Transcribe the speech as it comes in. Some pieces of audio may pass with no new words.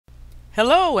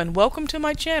Hello and welcome to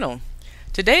my channel.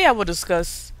 Today I will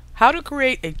discuss how to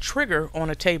create a trigger on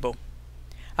a table.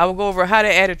 I will go over how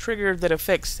to add a trigger that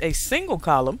affects a single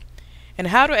column and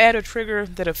how to add a trigger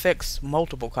that affects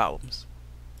multiple columns.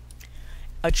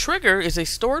 A trigger is a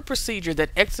stored procedure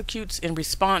that executes in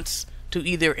response to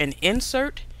either an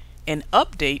insert, an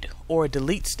update, or a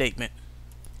delete statement.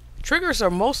 Triggers are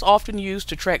most often used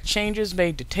to track changes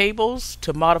made to tables,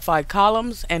 to modify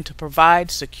columns, and to provide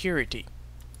security.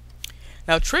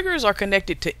 Now, triggers are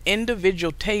connected to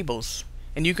individual tables,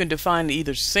 and you can define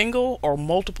either single or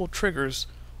multiple triggers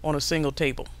on a single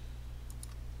table.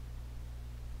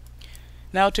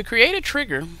 Now, to create a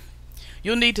trigger,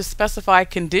 you'll need to specify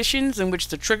conditions in which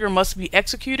the trigger must be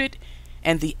executed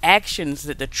and the actions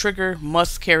that the trigger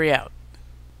must carry out.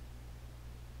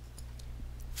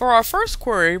 For our first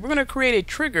query, we're going to create a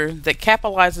trigger that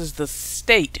capitalizes the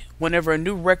state whenever a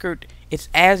new record is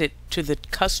added to the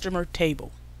customer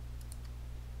table.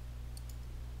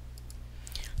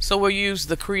 So we'll use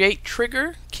the create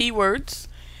trigger keywords,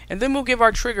 and then we'll give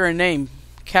our trigger a name.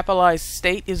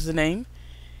 CapitalizeState is the name.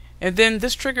 And then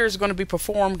this trigger is going to be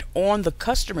performed on the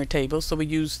customer table, so we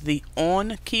use the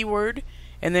on keyword,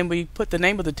 and then we put the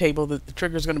name of the table that the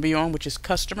trigger is going to be on, which is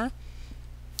customer.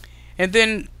 And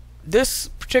then this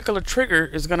particular trigger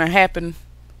is going to happen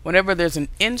whenever there's an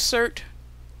insert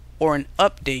or an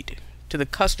update to the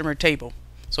customer table.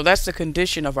 So that's the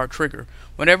condition of our trigger.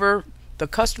 Whenever the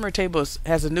customer table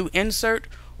has a new insert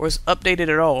or is updated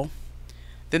at all,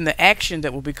 then the action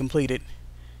that will be completed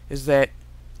is that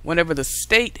whenever the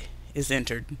state is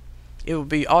entered, it will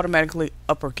be automatically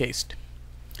uppercased.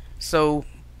 So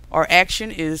our action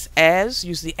is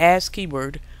use the as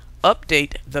keyword,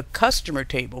 update the customer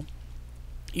table,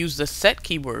 use the set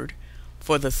keyword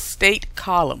for the state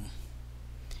column,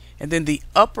 and then the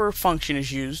upper function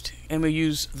is used, and we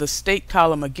use the state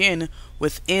column again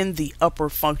within the upper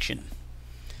function.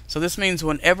 So this means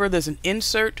whenever there's an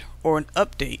insert or an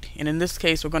update, and in this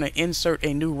case we're going to insert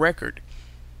a new record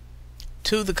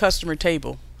to the customer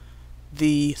table,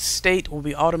 the state will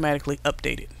be automatically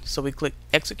updated. So we click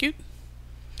execute,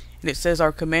 and it says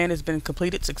our command has been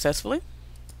completed successfully.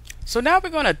 So now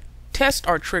we're going to test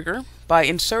our trigger by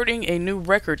inserting a new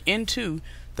record into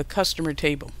the customer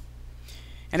table.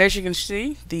 And as you can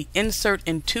see, the insert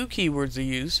and to keywords are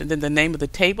used, and then the name of the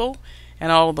table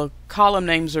and all the column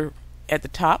names are at the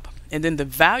top, and then the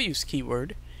values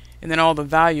keyword, and then all the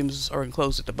values are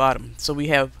enclosed at the bottom. So we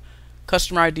have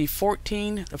customer ID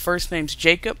 14, the first name's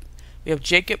Jacob, we have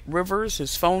Jacob Rivers,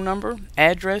 his phone number,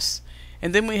 address,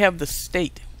 and then we have the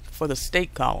state for the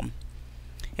state column.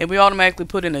 And we automatically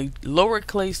put in a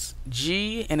lowercase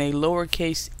g and a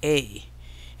lowercase a.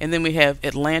 And then we have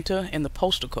Atlanta and the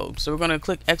postal code. So we're going to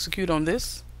click execute on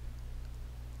this.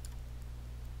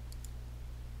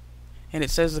 And it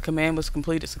says the command was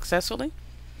completed successfully.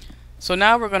 So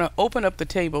now we're going to open up the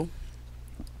table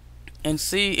and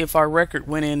see if our record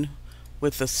went in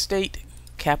with the state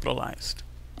capitalized.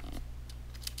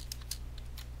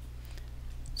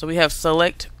 So we have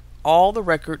select all the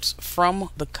records from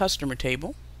the customer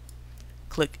table.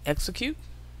 Click execute.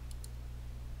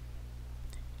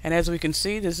 And as we can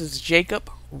see, this is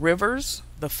Jacob Rivers,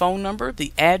 the phone number,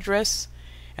 the address,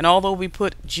 and although we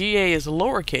put GA as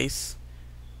lowercase,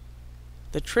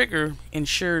 the trigger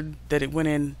ensured that it went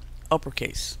in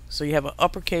uppercase. So you have an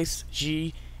uppercase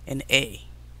G and A.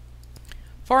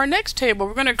 For our next table,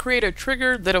 we're going to create a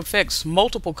trigger that affects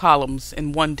multiple columns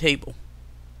in one table.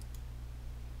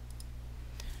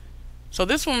 So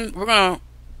this one, we're going to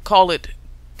call it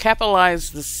capitalize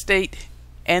the state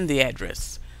and the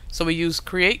address. So we use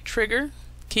create trigger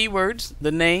keywords,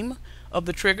 the name of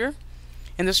the trigger,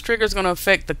 and this trigger is going to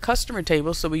affect the customer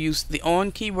table, so we use the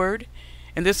on keyword,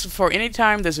 and this is for any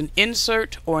time there's an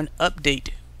insert or an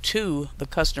update to the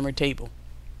customer table.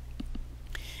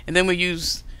 And then we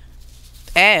use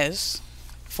as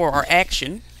for our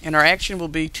action, and our action will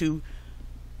be to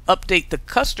update the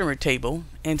customer table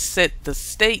and set the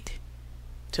state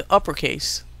to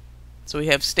uppercase. So we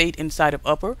have state inside of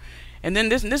upper, and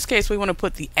then in this case we want to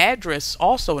put the address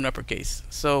also in uppercase.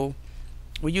 So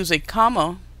we use a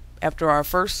comma after our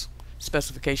first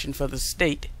specification for the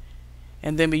state,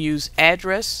 and then we use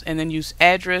address, and then use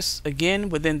address again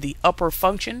within the upper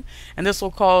function, and this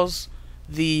will cause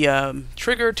the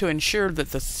trigger to ensure that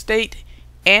the state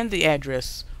and the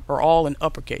address are all in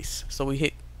uppercase. So we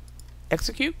hit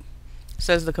execute. It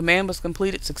says the command was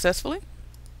completed successfully.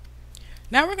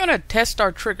 Now we're going to test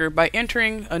our trigger by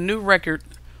entering a new record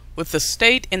with the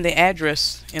state and the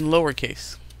address in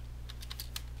lowercase.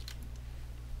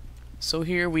 So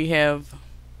here we have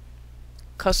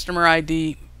customer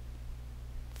ID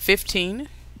 15.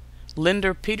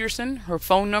 Linda Peterson, her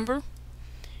phone number,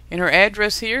 and her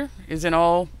address here is in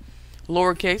all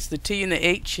lowercase, the T and the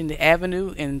H and the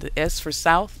avenue and the S for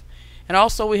South. And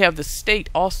also we have the state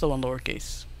also in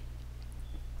lowercase.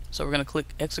 So we're going to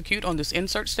click execute on this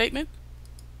insert statement.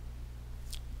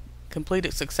 Complete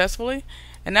it successfully.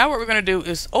 And now what we're going to do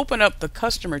is open up the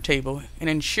customer table and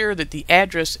ensure that the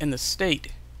address and the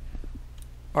state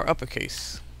are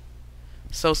uppercase.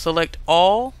 So select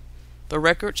all the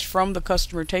records from the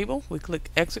customer table. We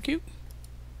click execute.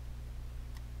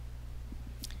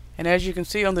 And as you can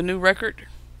see on the new record,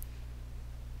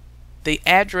 the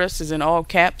address is in all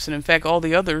caps, and in fact all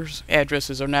the other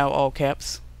addresses are now all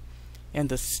caps, and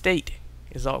the state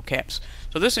is all caps.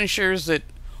 So this ensures that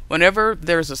whenever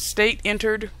there's a state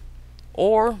entered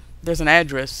or there's an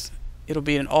address, it'll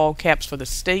be in all caps for the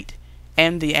state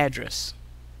and the address.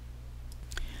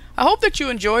 I hope that you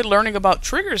enjoyed learning about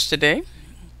triggers today.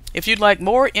 If you'd like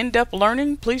more in-depth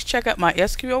learning, please check out my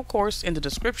SQL course in the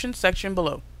description section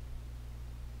below.